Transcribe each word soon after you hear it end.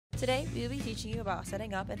Today, we will be teaching you about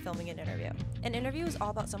setting up and filming an interview. An interview is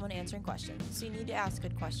all about someone answering questions, so you need to ask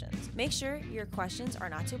good questions. Make sure your questions are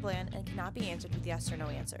not too bland and cannot be answered with yes or no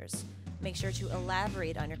answers. Make sure to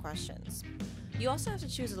elaborate on your questions. You also have to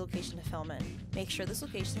choose a location to film in. Make sure this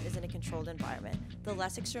location is in a controlled environment. The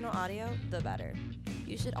less external audio, the better.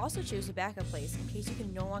 You should also choose a backup place in case you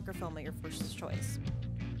can no longer film at your first choice.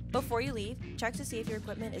 Before you leave, check to see if your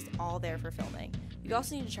equipment is all there for filming. You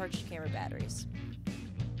also need to charge your camera batteries.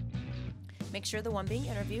 Make sure the one being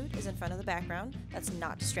interviewed is in front of the background that's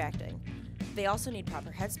not distracting. They also need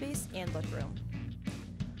proper headspace and look room.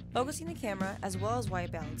 Focusing the camera as well as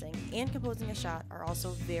white balancing and composing a shot are also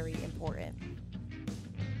very important.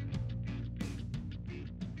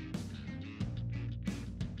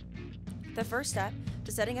 The first step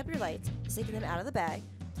to setting up your lights is taking them out of the bag,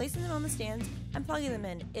 placing them on the stands, and plugging them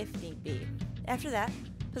in if need be. After that,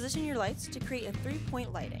 position your lights to create a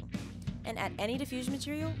 3-point lighting, and add any diffusion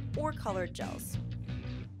material or colored gels.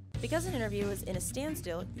 Because an interview is in a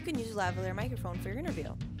standstill, you can use a lavalier microphone for your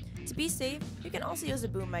interview. To be safe, you can also use a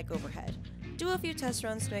boom mic overhead. Do a few test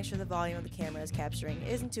runs to make sure the volume of the camera is capturing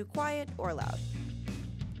isn't too quiet or loud.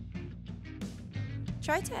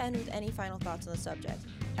 Try to end with any final thoughts on the subject,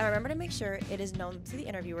 and remember to make sure it is known to the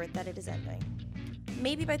interviewer that it is ending.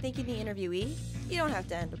 Maybe by thanking the interviewee, you don't have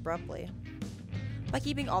to end abruptly. By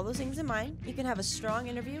keeping all those things in mind, you can have a strong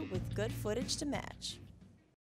interview with good footage to match.